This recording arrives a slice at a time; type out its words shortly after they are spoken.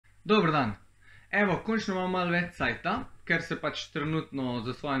Dober dan. Evo, končno imam malo več cajta, ker se pač trenutno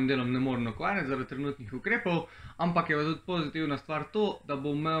za svojim delom ne morem ukvarjati zaradi trenutnih ukrepov, ampak je tudi pozitivna stvar to, da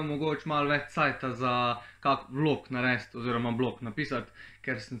bom imel mogoče malo več cajta za kak vlog narediti oziroma blog napisati,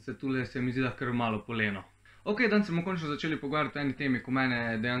 ker sem se tule, se mi zdi, da kar malo poleno. Ok, danes se bomo končno začeli pogovarjati o eni temi, ko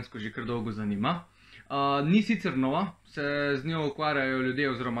mene dejansko že kar dolgo zanima. Ni sicer nova, se z njo ukvarjajo ljudje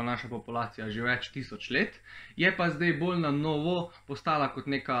oziroma naša populacija že več tisoč let, je pa zdaj bolj na novo postala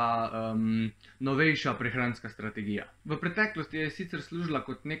kot neka novejša prehranska strategija. V preteklosti je sicer služila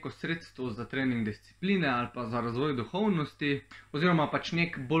kot neko sredstvo za trening discipline ali pa za razvoj duhovnosti, oziroma pač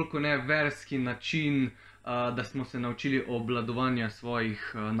nek bolj kot ne verski način, da smo se naučili obvladovanja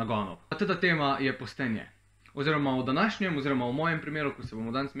svojih nagonov. Teda tema je postenje. Oziroma v današnjem, oziroma v mojem primeru, ko se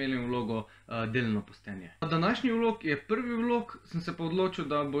bomo danes imeli vlogo delno postenje. Današnji vlog je prvi vlog, sem se pa odločil,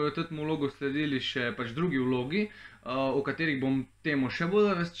 da bojo temu vlogu sledili še pač drugi vlogi, o katerih bom temo še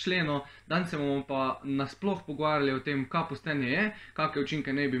bolj razčlenil. Danes se bomo pa nasploh pogovarjali o tem, kaj postenje je, kakšne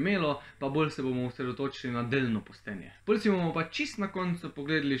učinke naj bi imelo, pa bolj se bomo osredotočili na delno postenje. Bolj si bomo pa čist na koncu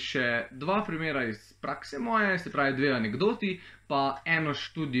pogledali še dva primera iz prakse moje, se pravi dve anekdoti, pa eno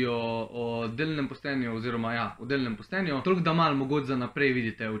študijo o delnem postenju, oziroma ja, o delnem postenju, toliko da malo mogoče za naprej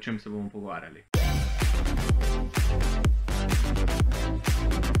vidite, o čem se bomo pogovarjali.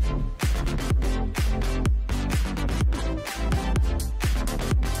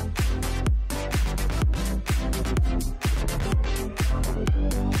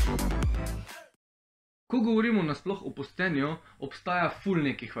 Ko govorimo nasploh o postenju, obstaja ful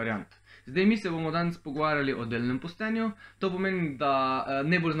nekih variant. Zdaj mi se bomo danes pogovarjali o delnem postenju, to pomeni, da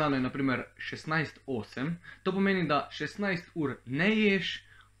najbolj znano je naprimer 16-8, to pomeni, da 16 ur ne ješ,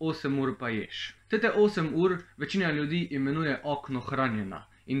 8 ur pa ješ. Tete 8 ur večina ljudi imenuje okno hranjenja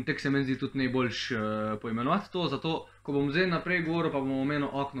in tek se meni zdi tudi najboljš poimenovati to, zato ko bom zdaj naprej govoril, pa bomo omenil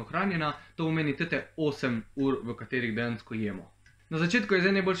okno hranjenja, to pomeni tete 8 ur, v katerih dejansko jemo. Na začetku je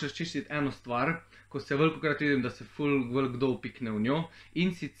zdaj najboljše razčistiti eno stvar, ko se velikokrat vidim, da se ful kdo upikne v njo,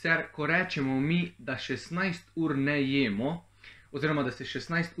 in sicer, ko rečemo mi, da 16 ur ne jemo, oziroma da se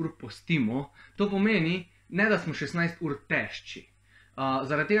 16 ur postimo, to pomeni, ne da smo 16 ur tešči.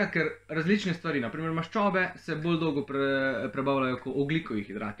 Zaradi tega, ker različne stvari, naprimer maščobe, se bolj dolgo prebavljajo kot ogljikovi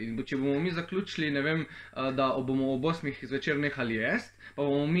hidrati. In če bomo mi zaključili, ne vem, da bomo ob 8 zvečer nehali jesti, pa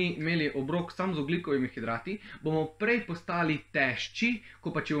bomo mi imeli obrok sam z ogljikovimi hidrati, bomo prej postali tešči,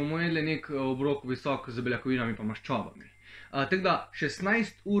 kot pa če bomo jedli nek obrok visok z beljakovinami pa maščobami. Tako da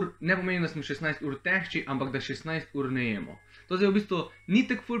 16 ur ne pomeni, da smo 16 ur tešči, ampak da 16 ur ne jemo. To zdaj v bistvu ni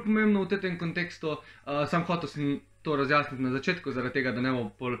tako ful pomembno v tem kontekstu, sam hotel sem to razjasniti na začetku, zaradi tega, da ne bo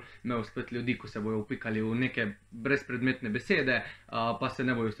pol imel spet ljudi, ko se bojo upikali v neke brezpredmetne besede, pa se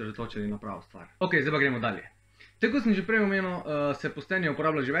ne bojo osredotočili na pravo stvar. Ok, zdaj pa gremo dalje. Tako sem že prej omenil, se postenje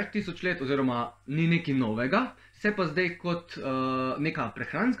uporablja že več tisoč let, oziroma ni nekaj novega, se pa zdaj kot neka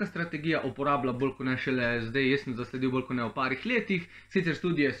prehranska strategija uporablja bolj kot ne šele zdaj, jaz sem zasledil bolj kot ne v parih letih, sicer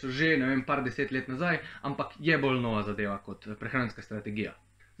študije so že, ne vem, par 10 let nazaj, ampak je bolj nova zadeva kot prehranska strategija.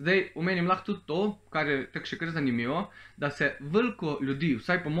 Zdaj, omenim lahko tudi to, kar je tako še kar zanimivo, da se veliko ljudi,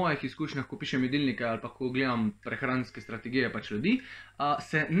 vsaj po mojih izkušnjah, ko pišem jedilnike ali pa ko gledam prehranske strategije pač ljudi,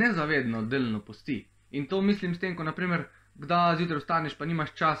 se nezavedno delno posti. In to mislim s tem, ko naprimer, kdaj zjutraj vstaneš pa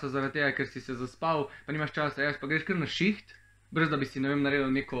nimaš časa zaradi tega, ker si se zaspal, pa nimaš časa jesti, pa greš kar na šiht, brez da bi si, ne vem, naredil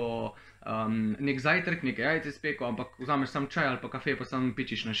nek zajtrk, nekaj jajce spekel, ampak vzameš sam čaj ali pa kafe, pa sam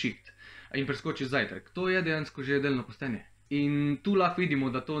pičiš na šiht in preskočiš zajtrk. To je dejansko že delno postenje. In tu lahko vidimo,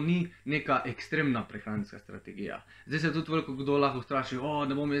 da to ni neka ekstremna prehranska strategija. Zdaj se tudi veliko kdo lahko straši,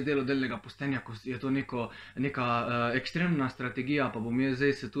 ne bom jaz delal delnega postenja, ko je to neka ekstremna strategija, pa bom jaz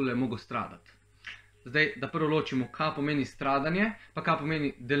zdaj se tule mogel stradati. Zdaj, da prvo ločimo, kaj pomeni stradanje, pa kaj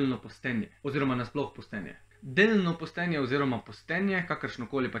pomeni delno postenje, oziroma nasploh postenje. Delno postenje oziroma postenje,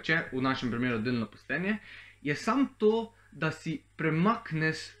 kakršnokoli pa če, v našem primeru delno postenje, je samo to, da si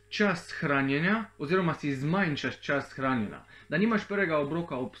premakneš čas hranjenja, oziroma si zmanjšaš čas hranjenja. Da nimaš prvega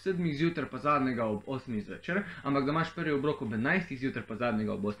obroka ob 7 zjutraj pa zadnjega ob 8 zvečer, ampak da imaš prvi obrok ob 11 zjutraj pa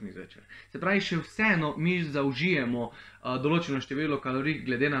zadnjega ob 8 zvečer. Se pravi, še vseeno mi zaužijemo določeno število kalorij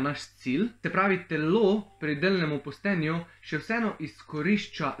glede na naš cilj. Se pravi, telo pri delnemu postenju še vseeno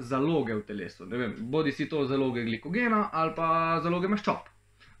izkorišča zaloge v telesu. Ne vem, bodi si to zaloge glikogena ali pa zaloge maščob.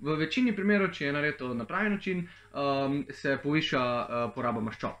 V večini primerov, če je naredil na pravi način, se poviša poraba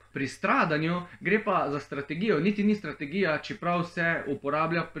maščob. Pri stradanju gre pa za strategijo, niti ni strategija, čeprav se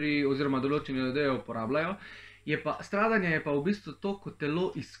uporablja oziroma določeni ljudje uporabljajo, stradanje je pa v bistvu to, ko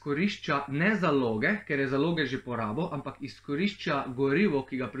telo izkorišča ne zaloge, ker je zaloge že porabo, ampak izkorišča gorivo,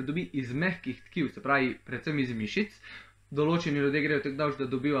 ki ga pridobi iz mehkih tkiv, se pravi predvsem iz mišic, Določeni ljudje grejo tako daleč, da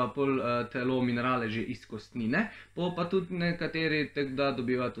dobiva pol telo minerale že iz kostnine, pa tudi nekateri tako da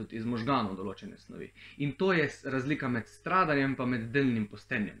dobiva tudi iz možganov določene snovi. In to je razlika med stradanjem pa med delnim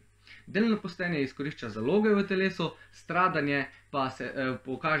postenjem. Delno postenje izkorišča zaloge v telesu, stradanje pa se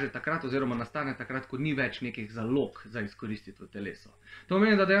pokaže takrat oziroma nastane takrat, ko ni več nekih zalog za izkoristiti v telesu. To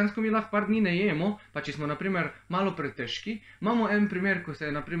pomeni, da dejansko mi lahko par dni ne jemo, pa če smo naprimer malo pretežki. Imamo en primer, ko se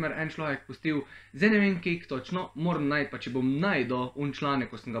je naprimer en človek pustil, zdaj ne vem kek točno, moram najti, pa če bom najdel un članek,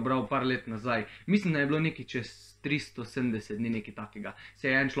 ko sem ga bral par let nazaj, mislim, da je bilo nekaj čez 370 dni nekaj takega, se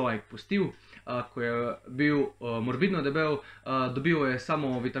je en človek pustil, ko je bil morbidno debel, dobil je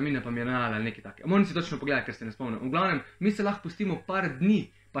samo vitamine pa minerale ali nekaj takega. Moram si točno pogledati, ker se ne spomnim. V glavnem, mi se lahko pustimo par dni,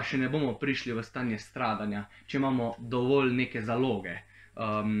 pa še ne bomo prišli v stanje stradanja, če imamo dovolj neke zaloge,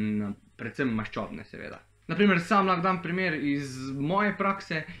 predvsem maščobne seveda. Naprimer, sam lahko dam primer iz moje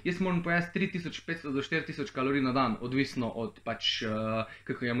prakse, jaz moram pojesti 3500 do 4000 kalorij na dan, odvisno od pač,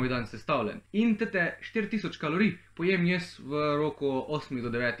 kako je moj dan sestavljen. In tete 4000 kalorij pojem jaz v roku 8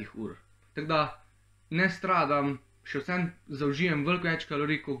 do 9 ur. Tako da ne stradam, še vsem zaužijem veliko več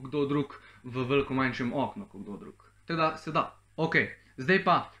kalorij kot kdo drug v veliko manjšem oknu kot kdo drug. Tako da se da. Ok, zdaj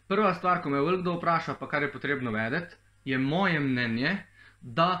pa prva stvar, ko me veliko kdo vpraša, pa kar je potrebno vedeti, je moje mnenje,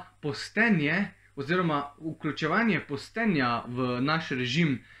 da postenje oziroma vključevanje postenja v naš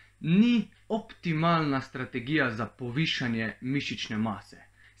režim ni optimalna strategija za povišanje mišične mase.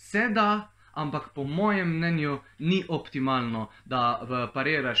 Se da, ampak po mojem mnenju ni optimalno, da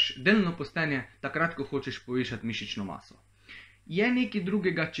pariraš delno postenje takrat, ko hočeš povišati mišično maso. Je nekaj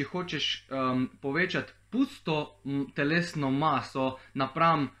drugega, če hočeš povečati pusto telesno maso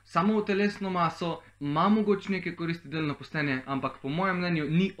napram samo telesno maso, ima mogoče nekaj koristi delno postenje, ampak po mojem mnenju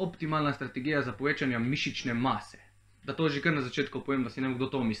ni optimalna strategija za povečanje mišične mase. Da to že kar na začetku povem, da si ne bo kdo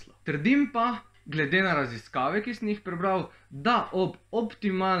to mislil. Trdim pa, glede na raziskave, ki sem jih prebral, da ob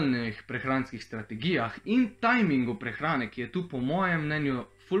optimalnih prehranskih strategijah in tajmingu prehrane, ki je tu po mojem mnenju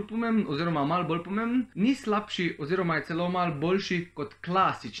ful pomemben oziroma malo bolj pomemben, ni slabši oziroma je celo malo boljši kot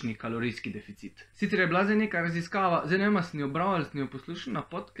klasični kalorijski deficit. Sicer je bila zdaj neka raziskava, zdaj ne vem, sem jo bral ali sem jo poslušal na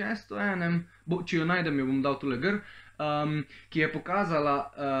podcastu enem, če jo najdem, jo bom dal tule gor, ki je pokazala,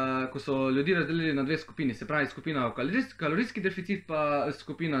 ko so ljudi razdelili na dve skupini, se pravi skupina kalorijski deficit pa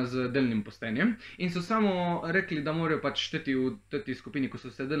skupina z delnim postenjem, in so samo rekli, da morajo pač v teti skupini, ko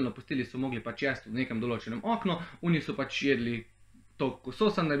so se delno postili, so mogli pač jesti v nekem določenem oknu, oni so pač jedli toliko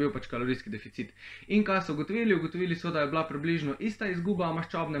kososan, da je bil pač kalorijski deficit. In kaj so ugotovili? Ugotovili so, da je bila približno ista izguba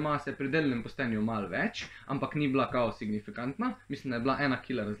maščobne mase, pri delnem postenju malo več, ampak ni bila kao signifikantna, mislim, da je bila 1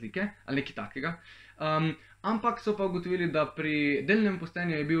 kila razlike, ali nekaj takega. Ampak so pa ugotovili, da pri delnem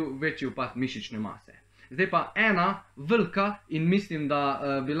postenju je bil večji upad mišične mase. Zdaj pa ena velika, in mislim,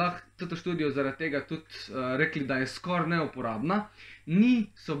 da bi lahko to študijo zaradi tega tudi rekli, da je skoraj neuporabna,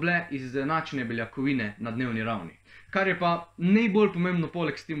 so bile izenačene beljakovine na dnevni ravni. Kar je pa najbolj pomembno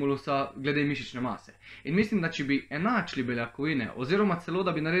poleg stimulusa glede mišične mase. In mislim, da če bi enačili beljakovine, oziroma celo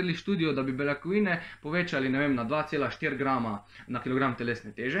da bi naredili študijo, da bi beljakovine povečali, ne vem, na 2,4 grama na kilogram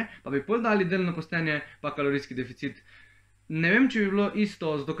telesne teže, pa bi pol dali delno postenje pa kalorijski deficit. Ne vem, če bi bilo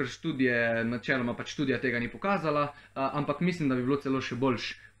isto, zato ker študije, načeloma pač študija tega ni pokazala, ampak mislim, da bi bilo celo še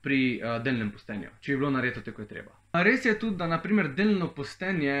boljš pri delnem postenju, če bi bilo naredito tako je treba. Res je tudi, da naprimer delno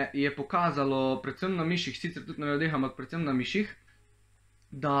postenje je pokazalo predvsem na miših, sicer tudi na ljudeh, ampak predvsem na miših,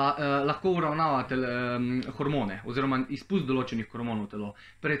 da lahko uravnava hormone oziroma izpust določenih hormonov v telo,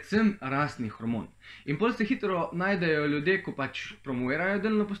 predvsem rastni hormon. In potem se hitro najdejo ljudje, ko pač promovirajo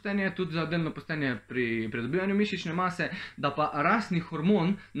delno postenje, tudi za delno postenje pri pridobivanju mišične mase, da pa rastni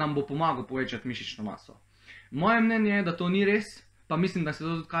hormon nam bo pomagal povečati mišično maso. Moje mnenje je, da to ni res. Pa mislim, da se to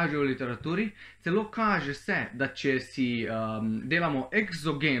tudi kaže v literaturi. Celo kaže se, da če si delamo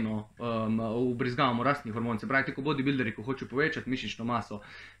egzogeno, vbrizgavamo rastni hormon, se pravi, tako bodybuilderi, ko hočejo povečati mišično maso,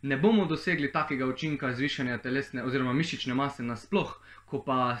 ne bomo dosegli takega učinka zvišanja telesne oziroma mišične mase nasploh, ko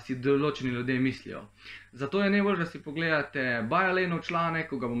pa si določeni ljudje mislijo. Zato je najbolj, da si pogledate BioLaneov članek,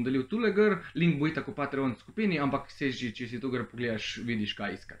 ko ga bom delil tule gor, link bo itak v Patreon skupini, ampak če si to gor pogledaš, vidiš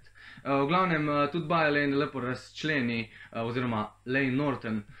kaj iskati. V glavnem, tudi BioLane lepo razčleni, oziroma Layne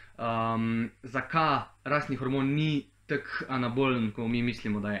Norton, zakaj rastni hormon ni tak anabolen, ko mi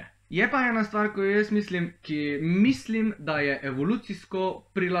mislimo, da je. Je pa ena stvar, ko jaz mislim, ki mislim, da je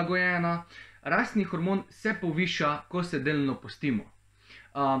evolucijsko prilagojena. Rastni hormon se poviša, ko se delno postimo.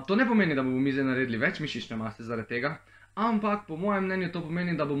 To ne pomeni, da bomo mi zdaj naredili več mišične mase zaradi tega, ampak po mojem mnenju to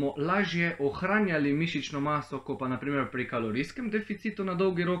pomeni, da bomo lažje ohranjali mišično maso, ko pa naprimer pri kalorijskem deficitu na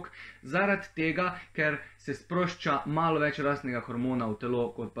dolgi rok, zaradi tega, ker se sprošča malo več rastnega hormona v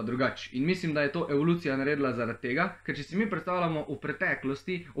telo kot pa drugače. In mislim, da je to evolucija naredila zaradi tega, ker če si mi predstavljamo v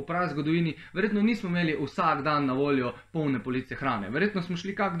preteklosti, v prazgodovini, verjetno nismo imeli vsak dan na voljo polne police hrane. Verjetno smo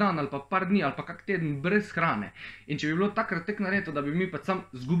šli kak dan ali pa par dni ali pa kak teden brez hrane. In če bi bilo takrat tek nareto, da bi mi pa sam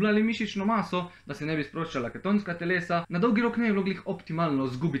zgubljali mišično maso, da se ne bi sproščala ketonska telesa, na dolgi rok ne bi bilo glih optimalno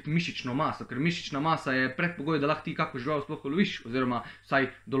zgubiti mišično maso, ker mišična masa je predpogoj, da lahko ti kako žival sploh uloviš, oziroma vsaj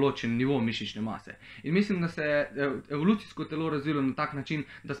določen nivo mišične mase. In mislim, da se je evolucijsko telo razvilo na tak način,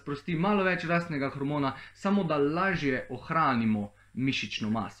 da sprosti malo več rastnega hormona, samo da lažje ohranimo mišično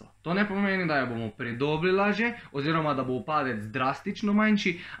maso. To ne pomeni, da jo bomo pridobili lažje, oziroma da bo upadec drastično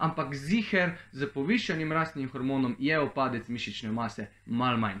manjši, ampak ziher z povišanim rastnim hormonom je upadec mišične mase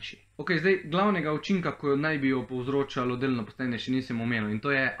malo manjši. Ok, zdaj glavnega učinka, ko naj bi jo povzročalo delno postenje, še nisem omenil, in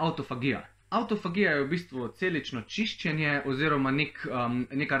to je autofagija. Autofagija je v bistvu celično čiščenje oziroma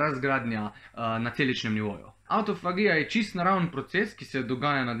neka razgradnja na celičnem nivoju. Autofagija je čist naraven proces, ki se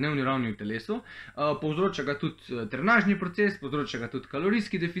dogaja na dnevni ravni v telesu, povzroča ga tudi drenažni proces, povzroča ga tudi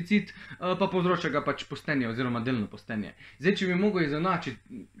kalorijski deficit, pa povzroča ga pač postenje oziroma delno postenje. Zdaj, če bi mogel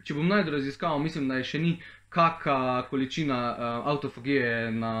izenačiti, če bom najbolj raziskal, mislim, da je še ni kakšna količina autofagije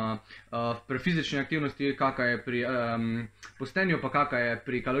pri fizični aktivnosti, kakšna je pri postenju, pa kakšna je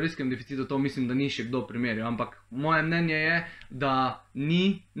pri kalorijskem deficitu, to mislim, da ni še kdo primerjal. Ampak moje mnenje je, da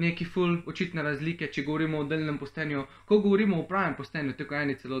ni neki ful očitne razlike, če govorimo o delnem postenju. Ko govorimo o pravem postenju, tako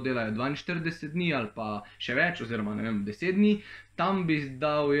eni celo delajo 42 dni ali pa še več, oziroma ne vem, 10 dni, tam bi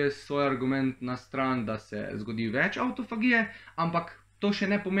dal jaz svoj argument na stran, da se zgodi več autofagije, ampak to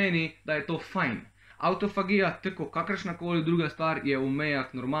še ne pomeni, da je to fajn. Autofagija, tako kakršnakoli druga stvar, je v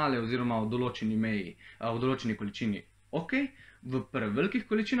mejah normale oziroma v določeni meji, v določeni količini ok, v prevelikih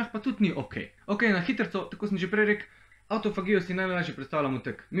količinah pa tudi ni ok. Ok, na hitrco, tako sem že prej rekel, autofagijo si najlažje predstavljamo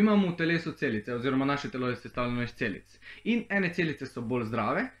tako. Mi imamo v telesu celice, oziroma naše telo je sestavljeno iz celic. In ene celice so bolj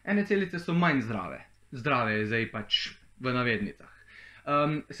zdrave, ene celice so manj zdrave. Zdrave je zdaj pač v navednicah.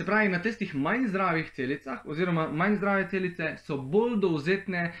 Se pravi, na tistih manj zdravih celicah, oziroma manj zdrave celice, so bolj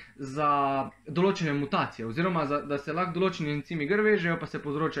dovzetne za določene mutacije, oziroma da se lahko določeni encimi gor vežejo, pa se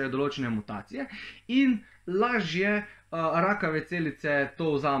povzročajo določene mutacije in lažje rakave celice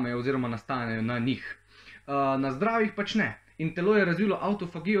to vzamejo oziroma nastanejo na njih. Na zdravih pač ne. In telo je razvilo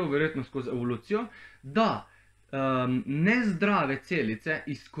autofagijo, verjetno skozi evolucijo, da nezdrave celice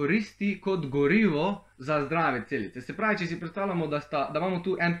izkoristi kot gorivo za zdrave celice. Se pravi, če si predstavljamo, da imamo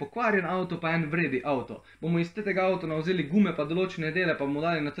tu en pokvarjen avto pa en vredi avto. Bomo iz tega avto vzeli gume pa določene dele, pa bomo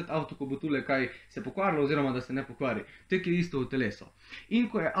dali na cet avto, ko bo tule kaj se pokvarilo oziroma da se ne pokvari. Tako je isto v telesu. In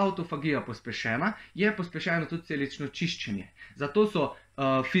ko je autofagija pospešena, je pospešeno tudi celično čiščenje. Zato so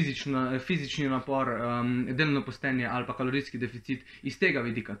fizični napor, delno postenje ali pa kalorijski deficit iz tega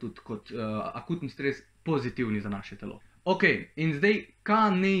vidika tudi kot akutni stres pozitivni za naše telo. Ok, in zdaj,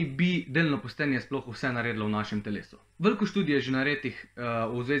 kaj naj bi delno postenje sploh vse naredilo v našem telesu? Veliko študij je že naredih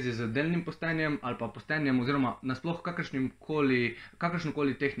v zvezi z delnim postenjem ali pa postenjem oziroma nasploh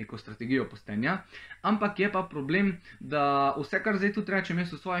kakršnokoli tehniko, strategijo postenja, ampak je pa problem, da vse, kar zdaj tudi rečem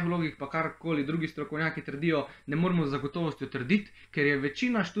jaz v svojih vlogih, pa karkoli drugi strokovnjaki trdijo, ne moremo z zagotovostjo trditi, ker je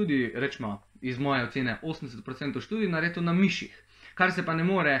večina študij, rečemo iz moje ocene 80% študij, naredilo na miših, kar se pa ne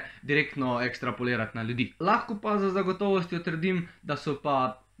more direktno ekstrapolirati na ljudi. Lahko pa za zagotovostjo trdim, da so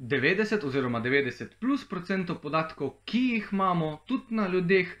pa 90 oziroma 90+ % podatkov, ki jih imamo tudi na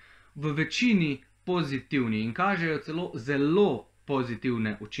ljudeh, v večini pozitivni in kažejo celo zelo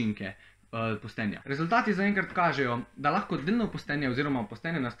pozitivne učinke postenja. Rezultati zaenkrat kažejo, da lahko delno postenje oziroma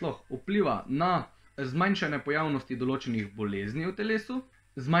postenje nasploh vpliva na zmanjšanje pojavnosti določenih bolezni v telesu,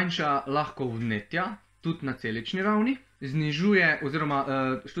 zmanjša lahko vnetja, tudi na celični ravni, znižuje, oziroma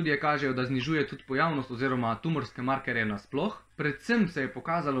študije kažejo, da znižuje tudi pojavnost oziroma tumorske markerje nasploh. Predvsem se je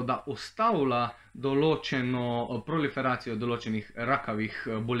pokazalo, da ustavlja določeno proliferacijo določenih rakavih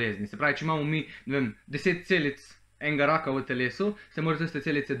bolezni. Se pravi, če imamo mi, ne vem, 10 celic enega raka v telesu, se morajo tiste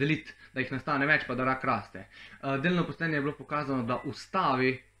celice deliti, da jih nastane več, pa da rak raste. Delno postenje je bilo pokazano, da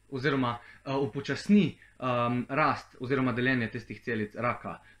ustavi oziroma upočasni rast oziroma deljenje tistih celic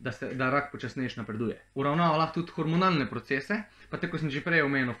raka, da rak počasneje napreduje. Uravnava lahko tudi hormonalne procese, pa tako sem že prej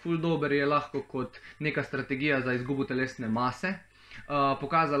omenil, ful dober je lahko kot neka strategija za izgubo telesne mase.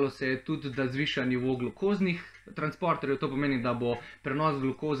 Pokazalo se je tudi, da zviša nivo glukoznih transporterjev, to pomeni, da bo prenos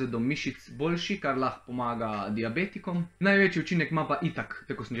glukoze do mišic boljši, kar lahko pomaga diabetikom. Največji učinek ima pa itak,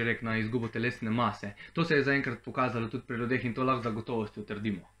 tako sem že rekel, na izgubo telesne mase. To se je zaenkrat pokazalo tudi pri ljudeh in to lahko z zagotovostjo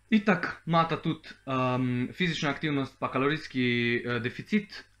trdimo. Itak imata tudi fizična aktivnost pa kalorijski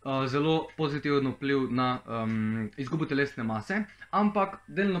deficit zelo pozitiven vpliv na izgubo telesne mase, ampak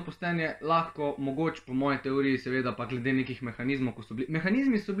delno postenje lahko mogoče, po moji teoriji, seveda pa glede nekih mehanizmov, ko so bili.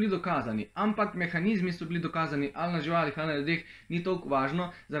 Mehanizmi so bili dokazani, ampak mehanizmi so bili dokazani ali na živalih ali na ljudeh, ni toliko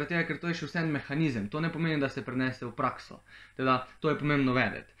važno, zaradi tega, ker to je še vseeno mehanizem. To ne pomeni, da se prenese v prakso. Teda, to je pomembno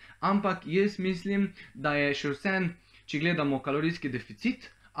vedeti. Ampak jaz mislim, da je še vseeno, če gledamo kalorijski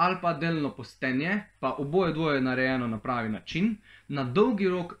deficit, ali pa delno postenje, pa oboje dvoje narejeno na pravi način, na dolgi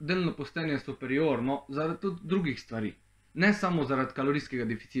rok delno postenje superiorno zaradi tudi drugih stvari. Ne samo zaradi kalorijskega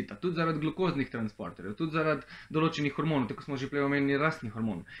deficita, tudi zaradi glukoznih transporterjev, tudi zaradi določenih hormonov, tako smo že prej omenili rastni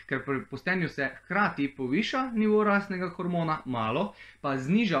hormon. Ker pri postenju se hkrati poviša nivo rastnega hormona, malo, pa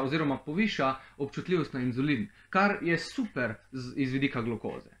zniža oziroma poviša občutljivost na inzulin, kar je super iz vidika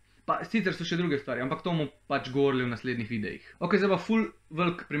glukoze. Pa sicer so še druge stvari, ampak to bomo pač govorili v naslednjih videih. Ok, zdaj pa ful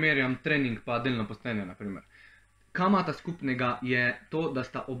velik primerjam trening pa delno postenje, naprimer. Kaj imata skupnega je to, da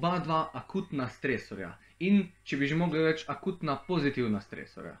sta oba dva akutna stresorja. In če bi že mogli reči akutna pozitivna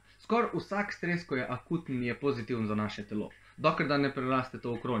stresorja. Skoraj vsak stres, ko je akuten, je pozitiven za naše telo. Dokler da ne preraste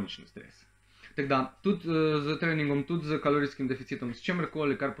to v kronični stres. Tako da, tudi z treningom, tudi z kalorijskim deficitom, s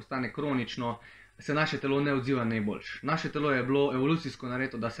čemrkoli, kar postane kronično, se naše telo ne odziva najboljš. Naše telo je bilo evolucijsko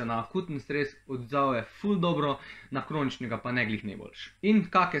narejeno, da se na akuten stres odzove ful dobro, na kroničnega pa ne glih najboljš. In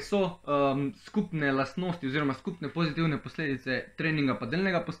kakšne so skupne lastnosti oziroma skupne pozitivne posledice treninga pa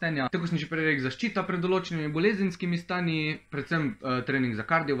delnega postenja? Tako sem že prej rekel, zaščita pred določenimi bolezenskimi stanji, predvsem trening za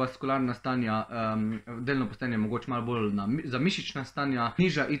kardiovaskularna stanja, delno postenje mogoče malo bolj za mišična stanja,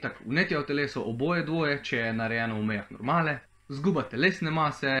 niža itak vnetja v telesu, oboje dvoje, če je narejeno v mejah normale. Zguba telesne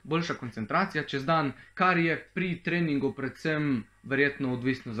mase, boljša koncentracija čez dan, kar je pri treningu predvsem verjetno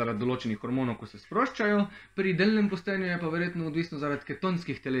odvisno zaradi določenih hormonov, ko se sproščajo, pri delnem postenju je pa verjetno odvisno zaradi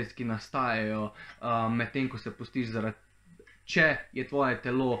ketonskih teles, ki nastajajo medtem, ko se postiš, če je tvoje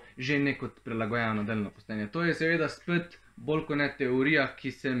telo že nekot prilagojeno delno postenje. To je seveda spet bolj kot ne teorija,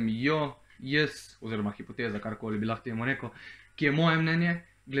 ki sem jo jaz, oziroma hipoteza, karkoli bi lahko temu rekel, ki je moje mnenje,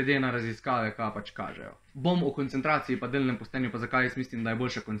 glede na raziskave, kaj pač kažejo. Bom o koncentraciji pa delnem postenju, pa zakaj jaz mislim, da je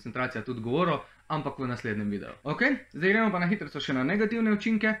boljša koncentracija tudi govoril, ampak v naslednjem videu. Ok, zdaj gremo pa na hitro še na negativne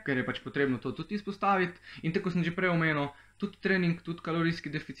učinke, ker je pač potrebno to tudi izpostaviti. In tako sem že prej omenil, tudi trening, tudi kalorijski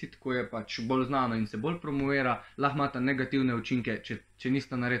deficit, ko je pač bolj znano in se bolj promovira, lahko imata negativne učinke, če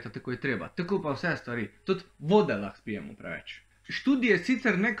nista narejena tako je treba. Tako pa vse stvari, tudi vode lahko spijemo preveč. Študije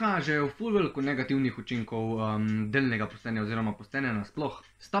sicer ne kažejo ful veliko negativnih učinkov delnega postenja oziroma postenja nasploh.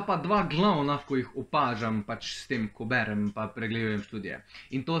 Sta pa dva glavna, ko jih opažam pač s tem, ko berem pa pregledujem študije.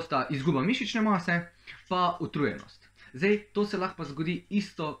 In to sta izguba mišične mase pa utrujenost. Zdaj, to se lahko pa zgodi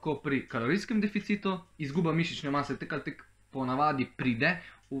isto kot pri kalorijskem deficitu. Izguba mišične mase tek ali tek ponavadi pride,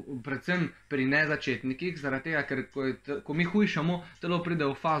 predvsem pri nezačetnikih, zaradi tega, ker ko mi hujšamo, telo pride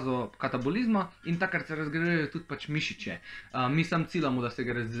v fazo katabolizma in takrat se razgrajujejo tudi pač mišiče. Mi sam ciljamo, da se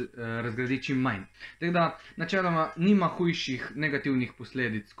ga razgradi čim manj. Tako da, načeloma nima hujših negativnih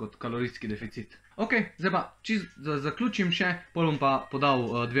posledic kot kalorijski deficit. Ok, zdaj pa, čisto zaključim še, potem bom pa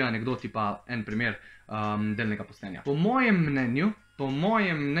podal dve anekdoti pa en primer delnega postenja. Po mojem mnenju,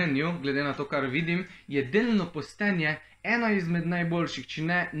 glede na to, kar vidim, je delno postenje ena izmed najboljših, če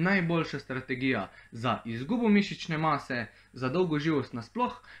ne najboljša strategija za izgubo mišične mase, za dolgo živost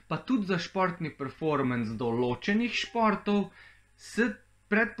nasploh, pa tudi za športni performance določenih športov, s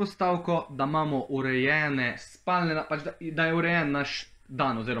predpostavko, da imamo urejene spalne, pač da je urejen naš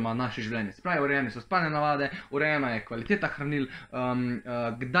dan oziroma naše življenje. Spravi, urejene so spalne navade, urejena je kvaliteta hranil,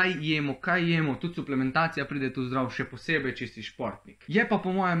 kdaj jemo, kaj jemo, tudi suplementacija pride tu zdrav, še posebej, če si športnik. Je pa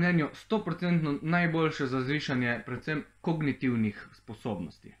po mojem mnenju 100% najboljše za zvišanje predvsem kognitivnih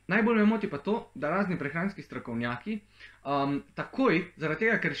sposobnosti. Najbolj me moti pa to, da razni prehranski strokovnjaki takoj, zaradi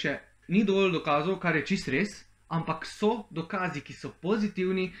tega, ker še ni dovolj dokazov, kar je čist res, ampak so dokazi, ki so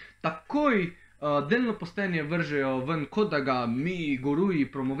pozitivni, takoj delno postenje vržejo ven, kot da ga mi guruji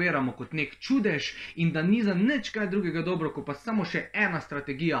promoviramo kot nek čudež in da ni za nič kaj drugega dobro, kot pa samo še ena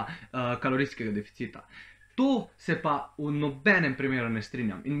strategija kalorijskega deficita. To se pa v nobenem primeru ne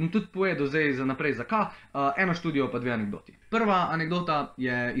strinjam. In bom tudi povedal zdaj za naprej zakaj, eno študijo pa dve anekdoti. Prva anekdota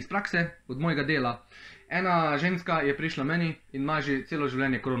je iz prakse, od mojega dela. Ena ženska je prišla meni in ima že celo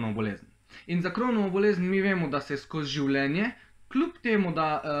življenje Crohnovo bolezen. In za Crohnovo bolezen mi vemo, da se skozi življenje, kljub temu, da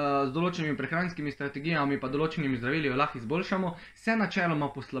z določenimi prehranskimi strategijami pa določenimi zdravili jo lahko izboljšamo, se načeloma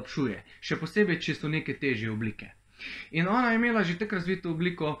poslabšuje, še posebej, če so neke težje oblike. In ona je imela že tako razvito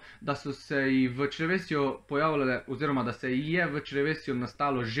obliko, da so se ji v črevesju pojavljale, oziroma da se ji je v črevesju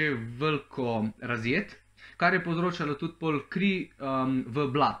nastalo že veliko razjed, kar je povzročalo tudi pol kri v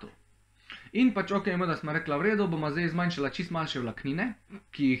blatu. In pač ok, da smo rekla v redu, bomo zdaj zmanjšala čist manjše vlaknine,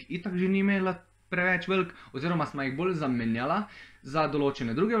 ki jih itak že ni imela preveč velik, oziroma smo jih bolj zamenjala za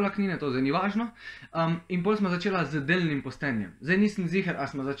določene druge vlaknine, to zdaj ni važno. In bolj smo začela z delnim postenjem. Zdaj nisem ziher, ali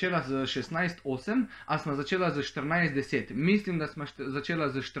smo začela z 16:8, ali smo začela z 14:10. Mislim, da smo začela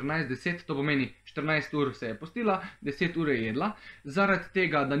z 14:10, to pomeni 14 ur se je postila, 10 ur je jedla, zaradi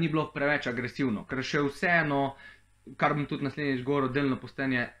tega, da ni bilo preveč agresivno, ker še vseeno, kar bom tudi naslednjič govoril, delno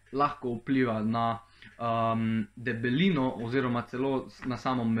postenje lahko vpliva na debelino oziroma celo na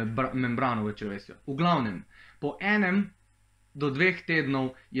samo membrano v črevesju. V glavnem, po 1 do 2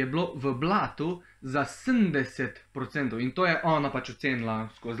 tednov je bilo v blatu za 70%, in to je ona pač ocenila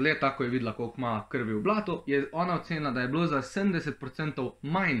skozi leta, ko je videla, koliko ima krvi v blatu, je ona ocenila, da je bilo za 70%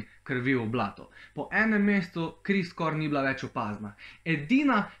 manj krvi v blatu. Po 1 mesecu kri skoraj ni bila več opazna.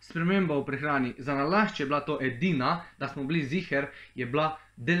 Edina sprememba v prehrani, za nalašč je bila to edina, da smo bili ziher, je bila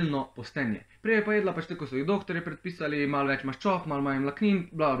delno postenje. Prej je pa jedla pač tako, so jih doktorji predpisali, malo več maščob, malo manj vlaknin,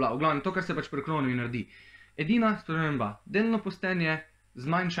 bla bla, v glavnem to, kar se pač pri kronovi naredi. Edina sprememba, delno postenje,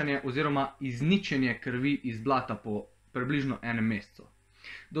 zmanjšanje oziroma izničenje krvi iz blata po približno 1 mesecu.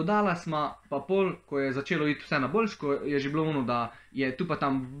 Dodala smo pa pol, ko je začelo iti vse na boljš, ko je že bilo ono, da je tu pa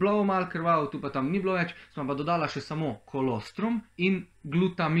tam bilo malo krvav, tu pa tam ni bilo več, smo pa dodala še samo kolostrum in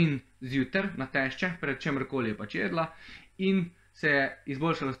glutamin zjutraj na tešče, pred čemrkoli je pač jedla, in se je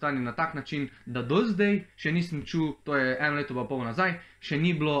izboljšalo stanje na tak način, da do zdaj še nisem čul, to je 1 leto pa pol nazaj, še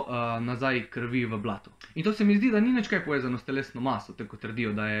ni bilo nazaj krvi v blatu. In to se mi zdi, da ni nič kaj povezano s telesno maso, tako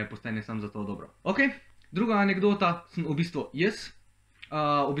trdijo, da je postenje samo zato dobro. Ok, druga anekdota sem v bistvu jaz,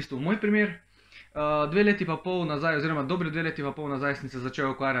 v bistvu moj primer. 2 leti pa pol nazaj, oziroma dobre 2 leti pa pol nazaj sem se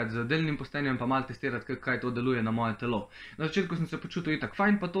začel ukvarjati z delnim postenjem, pa malo testirati, kaj to deluje na moje telo. Na začetku sem se počutil itak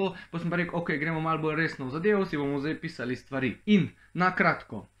fajn pa to, pa sem pa rekel, ok, gremo malo bolj resno v zadevo, si bomo zdaj pisali stvari. In, na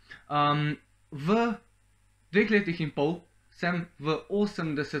kratko, v 2 letih in pol sem v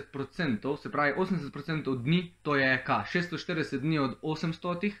 80%, se pravi 80% dni, to je 640 dni od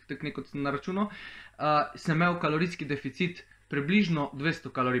 800, tako nekot sem naračunal, sem imel kalorijski deficit približno 200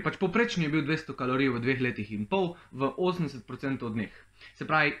 kalorij. Pač poprečni je bil 200 kalorij v 2 letih in pol v 80% dneh. Se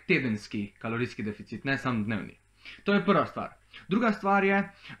pravi tedenski kalorijski deficit, ne samo dnevni. To je prva stvar. Druga stvar je,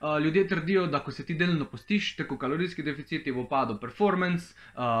 ljudje trdijo, da ko se ti delno postiš, tako kalorijski deficit, ti bo padel performance,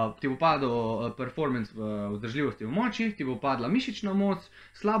 v vzdržljivosti v moči, ti bo padla mišična moč,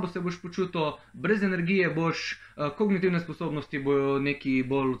 slabo se boš počutil, brez energije boš, kognitivne sposobnosti bojo neki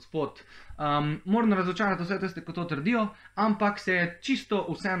bolj od spod. Moram razočarati vse tiste, ko to trdijo, ampak se je čisto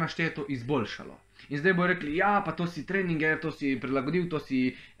vse našteto izboljšalo. In zdaj bojo rekli, ja, pa to si treninge, to si prilagodil, to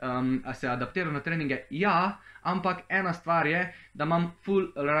si se adaptiral na treninge. Ja, ampak ena stvar je, da imam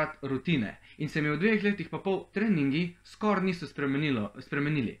full rad rutine. In se mi v 2 letih pa pol treningi skoraj niso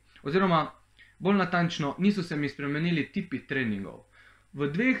spremenili. Oziroma, bolj natančno, niso se mi spremenili tipi treningov.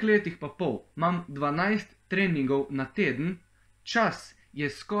 V 2 letih pa pol imam 12 treningov na teden, čas je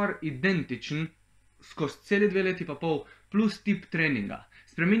skoraj identičen skozi celi 2 leti pa pol plus tip treninga.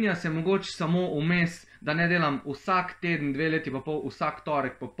 Spreminja se mogoče samo vmes, da ne delam vsak teden, 2 leti pa pol, vsak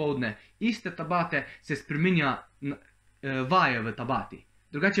torek popoldne iste tabate, se spreminja vaje v tabati.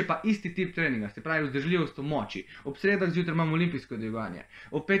 Drugače pa isti tip treninga, se pravi vzdržljivost v moči. Ob sredah zjutraj imam olimpijsko dvigovanje,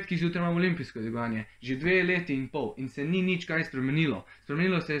 ob petkih zjutraj imam olimpijsko dvigovanje, že 2 leti in pol in se ni nič kaj spremenilo.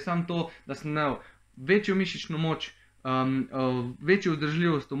 Spremenilo se je samo to, da sem imel večjo mišično moč, večjo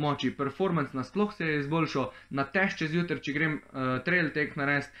vzdržljivost v moči, performance nasploh se je izboljšal, na tešče zjutraj, če grem trail tek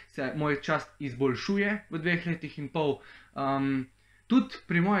narediti, se moj čas izboljšuje v 2 letih in pol. Tudi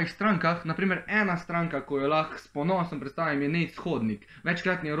pri mojih strankah, naprimer ena stranka, ko jo lahko s ponosom predstavim, je Nate Shodnik,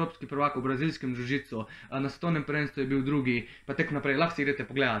 večkratni evropski prvak v brazilskem jiu-jitsu, na svetovnem prvenstvu je bil drugi, pa tek naprej, lahko si greste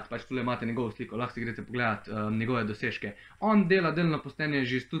pogledati, pač tule imate njegovo sliko, lahko si greste pogledati njegove dosežke. On dela delno postenje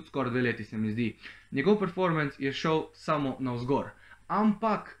že tudi skoraj 2 leti, se mi zdi. Njegov performance je šel samo navzgor,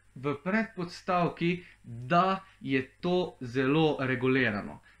 ampak v predpostavki, da je to zelo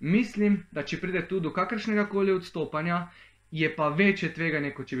regulirano. Mislim, da če pride tu do kakršnega koli odstopanja, je pa večje tveganje,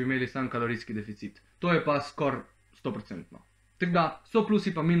 kot če bi imeli sam kalorijski deficit. To je pa skoraj 100%. Tako da so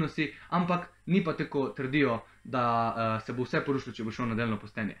plusi pa minusi, ampak ni pa tako trdijo, da se bo vse porušilo, če bo šel na delno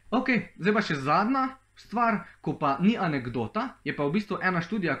postenje. Ok, zdaj pa še zadnja stvar, ko pa ni anekdota, je pa v bistvu ena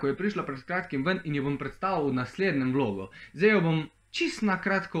študija, ko je prišla pred kratkim ven in jo bom predstavil v naslednjem vlogu. Zdaj jo bom čisto na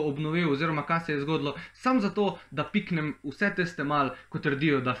kratko obnovil, oziroma kaj se je zgodilo, samo zato, da piknem vse teste mal, ko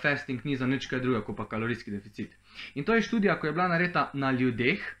trdijo, da fasting ni za nič kaj druga, kot pa kalorijski deficit. In to je študija, ko je bila narejena na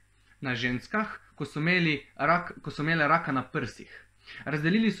ljudeh, na ženskah, ko so imele raka na prsih.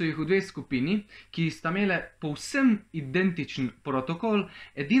 Razdelili so jih v dve skupini, ki sta imele povsem identičen protokol.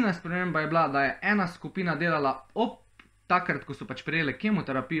 Edina sprememba je bila, da je ena skupina delala takrat, ko so pač prejele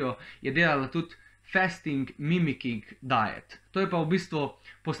kemoterapijo, je delala tudi fasting mimicking diet. To je pa v bistvu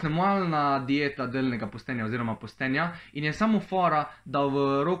posnemovalna dieta delnega postenja oziroma postenja in je samo fora, da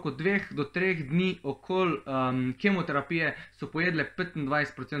v roku 2 do 3 dni okoli kemoterapije so pojedle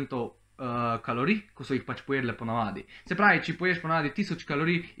 25% kalorij, ko so jih pač pojedle ponavadi. Se pravi, če poješ ponavadi 1000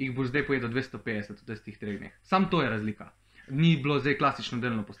 kalorij, jih boš zdaj pojedel 250 v tistih 3 dneh. Sam to je razlika. Ni bilo zdaj klasično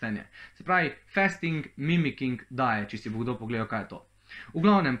delno postenje. Se pravi, fasting mimicking diet, če si bo kdo pogledal, kaj je to. V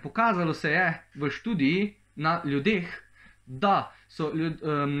glavnem, pokazalo se je v študiji na ljudeh, da so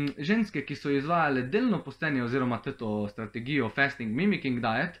ženske, ki so izvajale delno postenje oziroma to strategijo fasting mimicking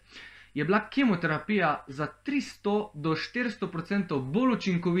diet, je bila kemoterapija za 300 do 400% bolj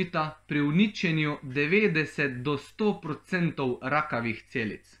učinkovita pri uničenju 90 do 100% rakavih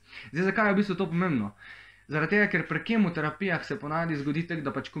celic. Zdaj, zakaj je v bistvu to pomembno? Zaradi tega, ker pri kemoterapijah se ponavadi zgodi tako,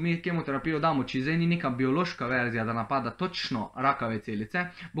 da pač ko mi kemoterapijo damo, če zdaj ni neka biološka verzija, da napada točno rakave celice,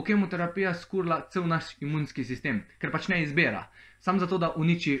 bo kemoterapija skurila cel naš imunski sistem, ker pač ne izbira, samo zato, da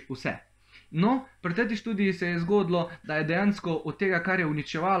uniči vse. No, pri tej študiji se je zgodilo, da je dejansko od tega, kar je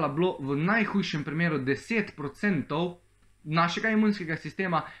uničevala, bilo v najhujšem primeru 10% našega imunskega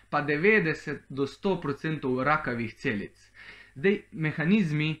sistema, pa 90 do 100% rakavih celic. Zdaj,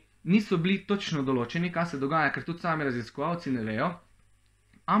 mehanizmi niso bili točno določeni, kaj se dogaja, ker tudi sami raziskovalci ne vejo,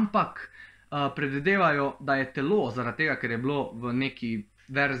 ampak predvidevajo, da je telo, zaradi tega, ker je bilo v neki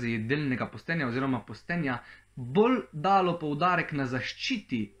verziji delnega postenja oziroma postenja, bolj dalo poudarek na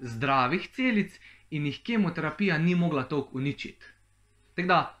zaščiti zdravih celic in jih kemoterapija ni mogla toliko uničiti. Tako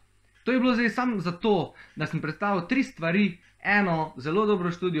da, to je bilo zdaj samo zato, da sem predstavil 3 stvari, eno zelo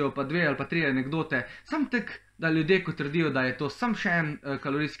dobro študijo, pa 2 ali pa 3 anekdote, samo tako, da ljudje, ko trdijo, da je to samo še en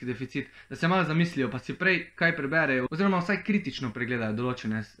kalorijski deficit, da se malo zamislijo, pa si prej kaj preberejo, oziroma vsaj kritično pregledajo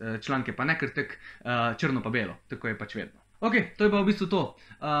določene članke, pa ne kar tako črno pa belo, tako je pač vedno. Ok, to je pa v bistvu to.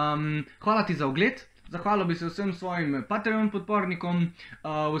 Hvala ti za ogled. Zahvalil bi se vsem svojim Patreon podpornikom.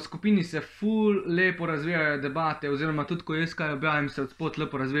 V skupini se ful lepo razvijajo debate, oziroma tudi ko jaz kaj objavim, se od spod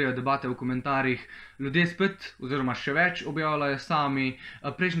lepo razvijajo debate v komentarjih. Ljudje spet, oziroma še več, objavljajo sami.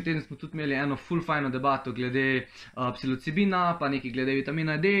 Prejšnji teden smo tudi imeli eno ful fajno debato glede psilocibina, pa nekaj glede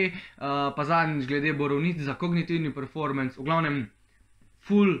vitamina D, pa zadnjič glede borovnic za kognitivni performance. V glavnem,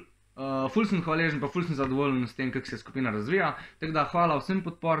 ful sem hvaležen, pa ful sem zadovoljen s tem, kako se skupina razvija. Tako da hvala vsem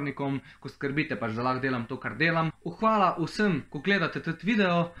podpornikom, ko skrbite pač, da lahko delam to, kar delam. Hvala vsem, ko gledate tudi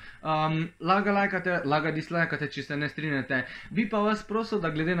video. Lahko lajkate, lahko dislajkate, če se ne strinjate. Bi pa vas prosil,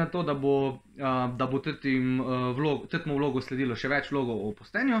 da glede na to, da bo tetmu vlogu sledilo še več vlogov o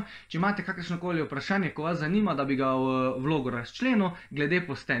postenju, če imate kakršnokoli vprašanje, ko vas zanima, da bi ga v vlogu razčlenil glede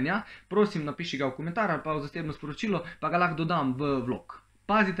postenja, prosim napiši ga v komentar ali pa v zasebno sporočilo, pa ga lahko dodam v vlog.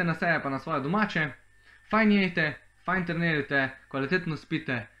 Pazite na sebe pa na svoje domače, fajn jejte, fajn trenirajte, kvalitetno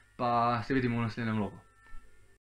spite, pa se vidimo v naslednjem vlogu.